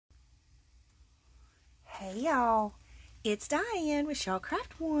Hey y'all, it's Diane with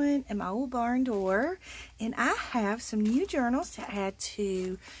Shawcraft One and my old barn door, and I have some new journals to add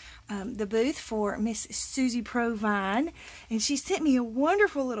to the booth for Miss Susie Provine, and she sent me a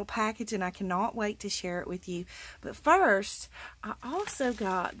wonderful little package and I cannot wait to share it with you. But first, I also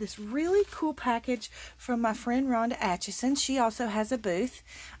got this really cool package from my friend Rhonda Atchison. She also has a booth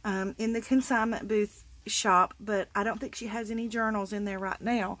in the consignment booth shop, but I don't think she has any journals in there right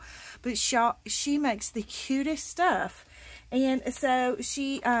now. But she makes the cutest stuff, and so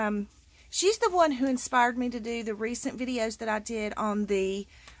she's the one who inspired me to do the recent videos that I did on the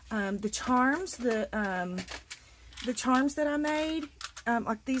charms, the charms that I made,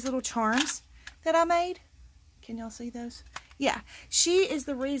 like these little charms that I made. Can y'all see those? Yeah, she is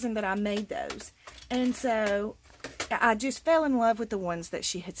the reason that I made those, and so I just fell in love with the ones that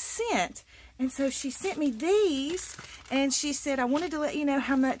she had sent. And so she sent me these, and she said, I wanted to let you know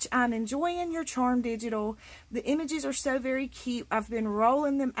how much I'm enjoying your charm digital. The images are so very cute. I've been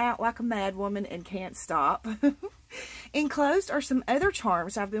rolling them out like a mad woman and can't stop. Enclosed are some other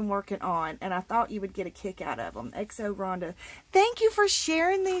charms I've been working on, and I thought you would get a kick out of them. XO Rhonda. Thank you for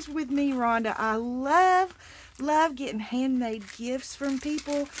sharing these with me, Rhonda. I love getting handmade gifts from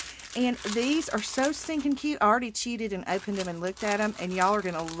people. And these are so stinking cute. I already cheated and opened them and looked at them, and y'all are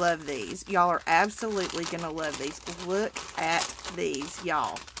going to love these. Y'all are absolutely going to love these. Look at these,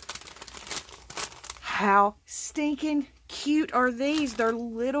 y'all. How stinking cute are these? They're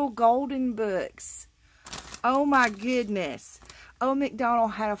little golden books. Oh my goodness. Oh,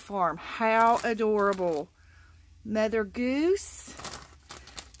 McDonald had a farm. How adorable. Mother Goose.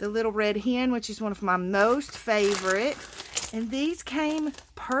 The Little Red Hen, which is one of my most favorite. And these came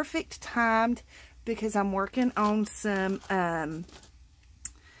perfect timed because I'm working on some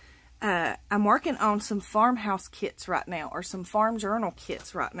farmhouse kits right now, or some farm journal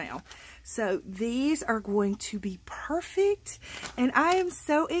kits right now. So these are going to be perfect, and I am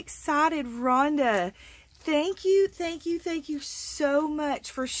so excited. Rhonda, thank you so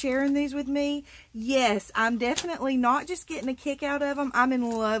much for sharing these with me. Yes, I'm definitely not just getting a kick out of them. I'm in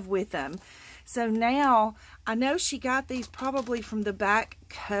love with them. So now, I know she got these probably from the back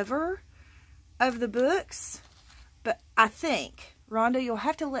cover of the books, but I think, Rhonda, you'll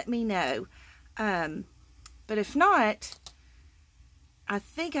have to let me know. But if not, I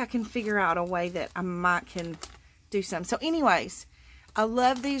think I can figure out a way that I might can do some. So anyways, I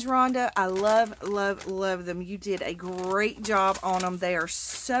love these, Rhonda. I love them. You did a great job on them. They are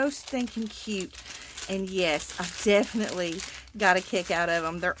so stinking cute. And yes, I definitely got a kick out of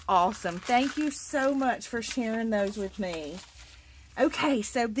them. They're awesome. Thank you so much for sharing those with me. Okay,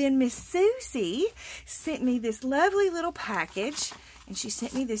 so then Miss Susie sent me this lovely little package, and she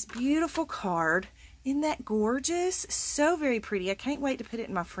sent me this beautiful card. Isn't that gorgeous? So very pretty. I can't wait to put it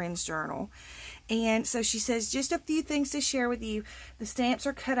in my friend's journal. And so she says, just a few things to share with you. The stamps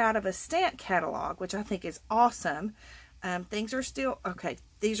are cut out of a stamp catalog, which I think is awesome. Things are still, okay,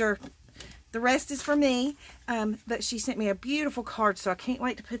 these are... The rest is for me, but she sent me a beautiful card, so I can't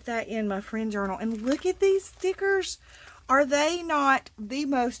wait to put that in my friend journal. And look at these stickers. Are they not the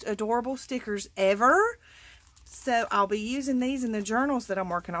most adorable stickers ever? So I'll be using these in the journals that I'm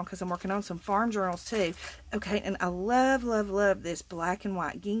working on, because I'm working on some farm journals too. Okay, and I love this black and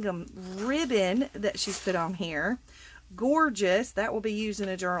white gingham ribbon that she's put on here. Gorgeous. That will be used in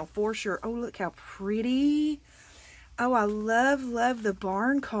a journal for sure. Oh, look how pretty. Oh, I love the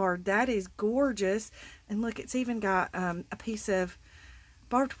barn card. That is gorgeous. And look, it's even got a piece of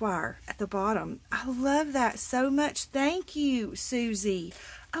barbed wire at the bottom. I love that so much. Thank you, Susie.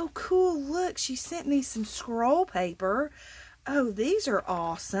 Oh, cool. Look, she sent me some scroll paper. Oh, these are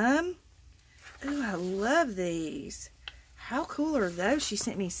awesome. Oh, I love these. How cool are those? She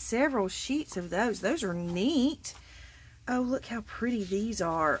sent me several sheets of those. Those are neat. Oh, look how pretty these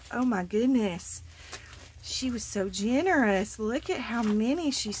are. Oh, my goodness. She was so generous. Look at how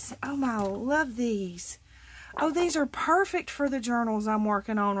many she sent. Oh my, I love these. Oh, these are perfect for the journals I'm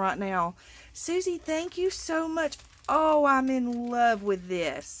working on right now. Susie, thank you so much. Oh, I'm in love with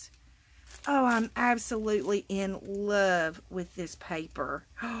this. Oh, I'm absolutely in love with this paper.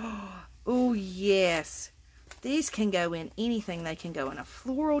 Oh, yes. These can go in anything. They can go in a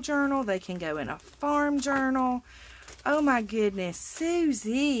floral journal. They can go in a farm journal. Oh my goodness,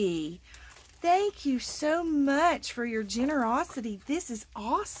 Susie. Thank you so much for your generosity. This is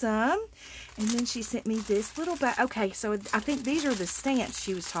awesome. And then she sent me this little bag. Okay, so I think these are the stamps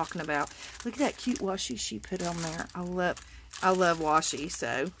she was talking about. Look at that cute washi she put on there. I love washi,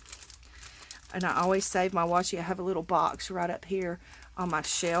 so. And I always save my washi. I have a little box right up here on my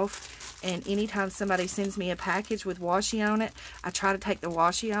shelf. And anytime somebody sends me a package with washi on it, I try to take the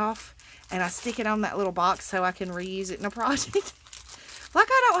washi off and I stick it on that little box so I can reuse it in a project. Like,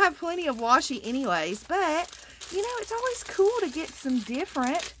 I don't have plenty of washi anyways, but, you know, it's always cool to get some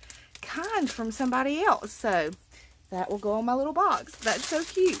different kind from somebody else. So, that will go on my little box. That's so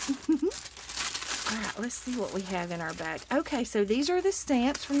cute. All right, let's see what we have in our bag. Okay, so these are the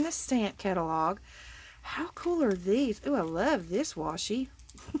stamps from the stamp catalog. How cool are these? Ooh, I love this washi.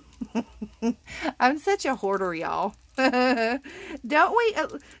 I'm such a hoarder, y'all. Don't we?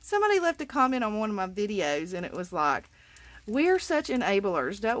 Somebody left a comment on one of my videos, and it was like, we're such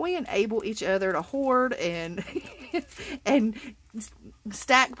enablers. Don't we enable each other to hoard and and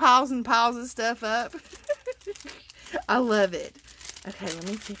stack piles and piles of stuff up? I love it. Okay, let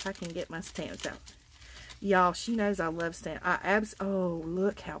me see if I can get my stamps out. Y'all, she knows I love stamps. Oh,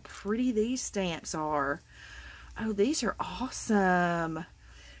 look how pretty these stamps are. Oh, these are awesome.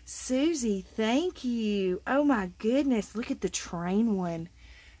 Susie, thank you. Oh my goodness, look at the train one.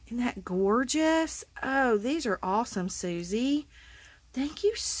 Isn't that gorgeous? Oh, these are awesome, Susie. Thank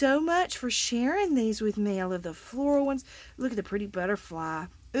you so much for sharing these with me. I love the floral ones. Look at the pretty butterfly.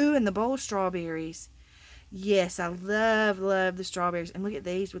 Ooh, and the bowl of strawberries. Yes, I love the strawberries. And look at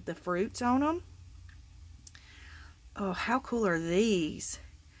these with the fruits on them. Oh, how cool are these?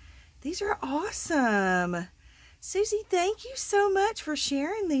 These are awesome. Susie, thank you so much for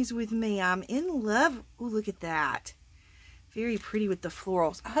sharing these with me. I'm in love. Oh, look at that. Very pretty with the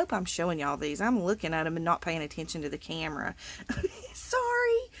florals. I hope I'm showing y'all these. I'm looking at them and not paying attention to the camera.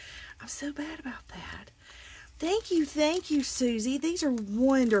 Sorry. I'm so bad about that. Thank you, Susie. These are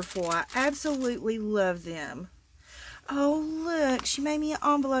wonderful. I absolutely love them. Oh, look. She made me an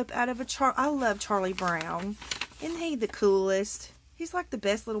envelope out of a I love Charlie Brown. Isn't he the coolest? He's like the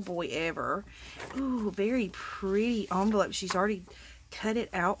best little boy ever. Ooh, very pretty envelope. She's already cut it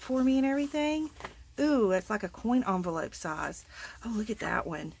out for me and everything. Ooh, it's like a coin envelope size. Oh, look at that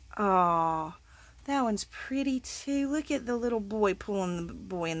one. Oh, that one's pretty too. Look at the little boy pulling the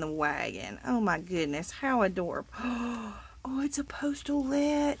boy in the wagon. Oh my goodness, how adorable. Oh, it's a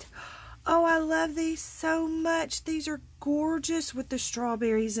postal-lit. Oh, I love these so much. These are gorgeous with the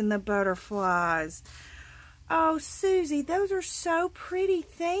strawberries and the butterflies. Oh, Susie, those are so pretty.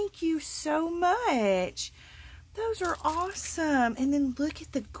 Thank you so much. Those are awesome. And then look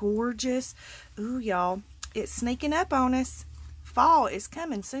at the gorgeous. Ooh, y'all, it's sneaking up on us. Fall is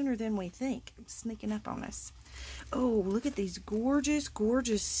coming sooner than we think. It's sneaking up on us. Oh, look at these gorgeous,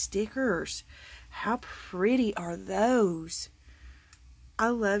 gorgeous stickers. How pretty are those? I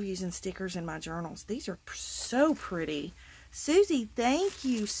love using stickers in my journals. These are so pretty. Susie, thank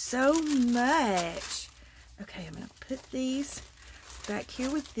you so much. Okay, I'm going to put these back here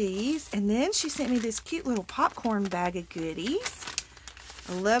with these. And then she sent me this cute little popcorn bag of goodies.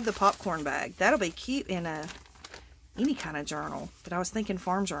 I love the popcorn bag. That'll be cute in any kind of journal. But I was thinking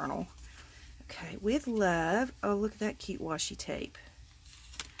farm journal. Okay, with love. Oh, look at that cute washi tape.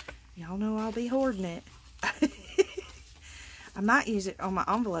 Y'all know I'll be hoarding it. I might use it on my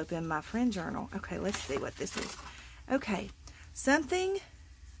envelope in my friend journal. Okay, let's see what this is. Okay, something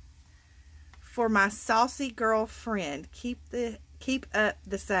for my saucy girlfriend. Keep up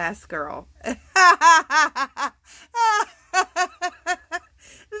the sass, girl. That's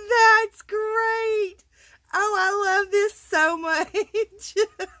great. Oh, I love this so much.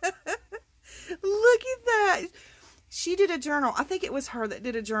 Look at that. She did a journal. I think it was her that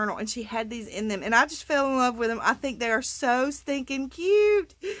did a journal, and she had these in them, and I just fell in love with them. I think they are so stinking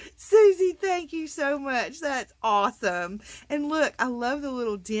cute. Susie, thank you so much. That's awesome. And look, I love the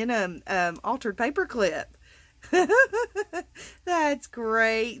little denim altered paper clip. That's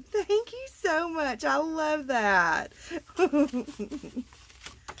great. Thank you so much. I love that.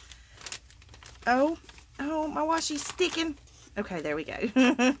 Oh, my washi's sticking. Okay, there we go.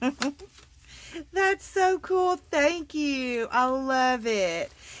 That's so cool. Thank you. I love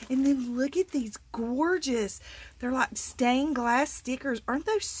it. And then look at these gorgeous. They're like stained glass stickers. Aren't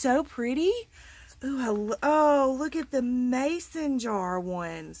those so pretty? Ooh, oh, look at the mason jar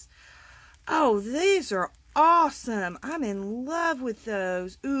ones. Oh, these are awesome. I'm in love with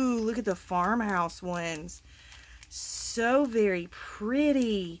those. Ooh, look at the farmhouse ones. So very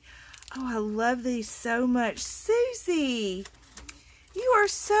pretty. Oh, I love these so much. Susie, you are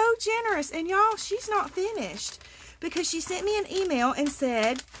so generous. And y'all, she's not finished, because she sent me an email and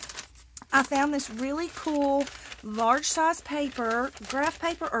said, I found this really cool large size paper, graph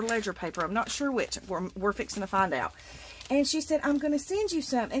paper or ledger paper. I'm not sure which. We're fixing to find out. And she said, I'm going to send you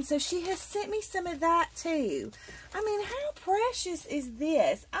some. And so she has sent me some of that too. I mean, how precious is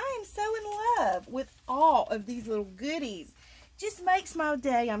this? I am so in love with all of these little goodies. Just makes my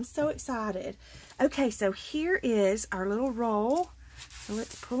day. I'm so excited. Okay, so here is our little roll. So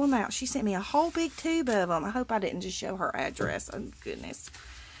let's pull them out. She sent me a whole big tube of them. I hope I didn't just show her address. Oh, goodness.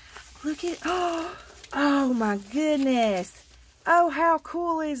 Look at, oh my goodness. Oh, how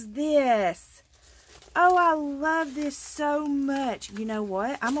cool is this? Oh, I love this so much. You know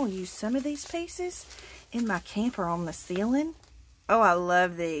what? I'm going to use some of these pieces in my camper on the ceiling. Oh, I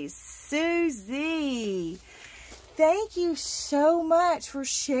love these. Susie, thank you so much for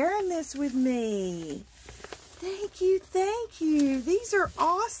sharing this with me. Thank you, thank you. These are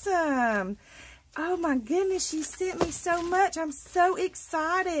awesome. Oh my goodness, she sent me so much. I'm so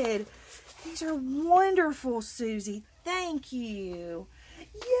excited. These are wonderful, Susie. Thank you.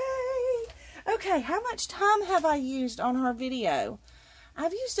 Yay. Okay, how much time have I used on her video?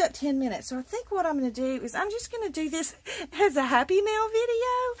 I've used up 10 minutes, so I think what I'm going to do is I'm just going to do this as a Happy Mail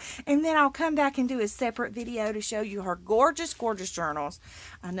video, and then I'll come back and do a separate video to show you her gorgeous, gorgeous journals.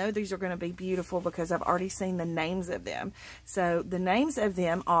 I know these are going to be beautiful because I've already seen the names of them. So the names of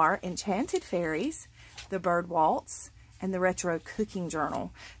them are Enchanted Fairies, the Bird Waltz, and the Retro Cooking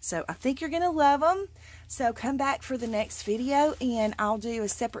Journal. So I think you're going to love them. So come back for the next video, and I'll do a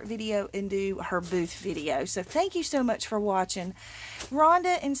separate video and do her booth video. So thank you so much for watching.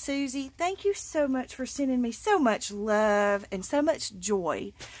 Rhonda and Susie, thank you so much for sending me so much love and so much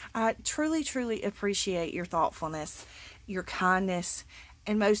joy. I truly, truly appreciate your thoughtfulness, your kindness,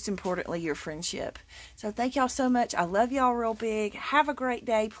 and most importantly, your friendship. So thank y'all so much. I love y'all real big. Have a great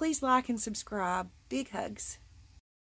day. Please like and subscribe. Big hugs.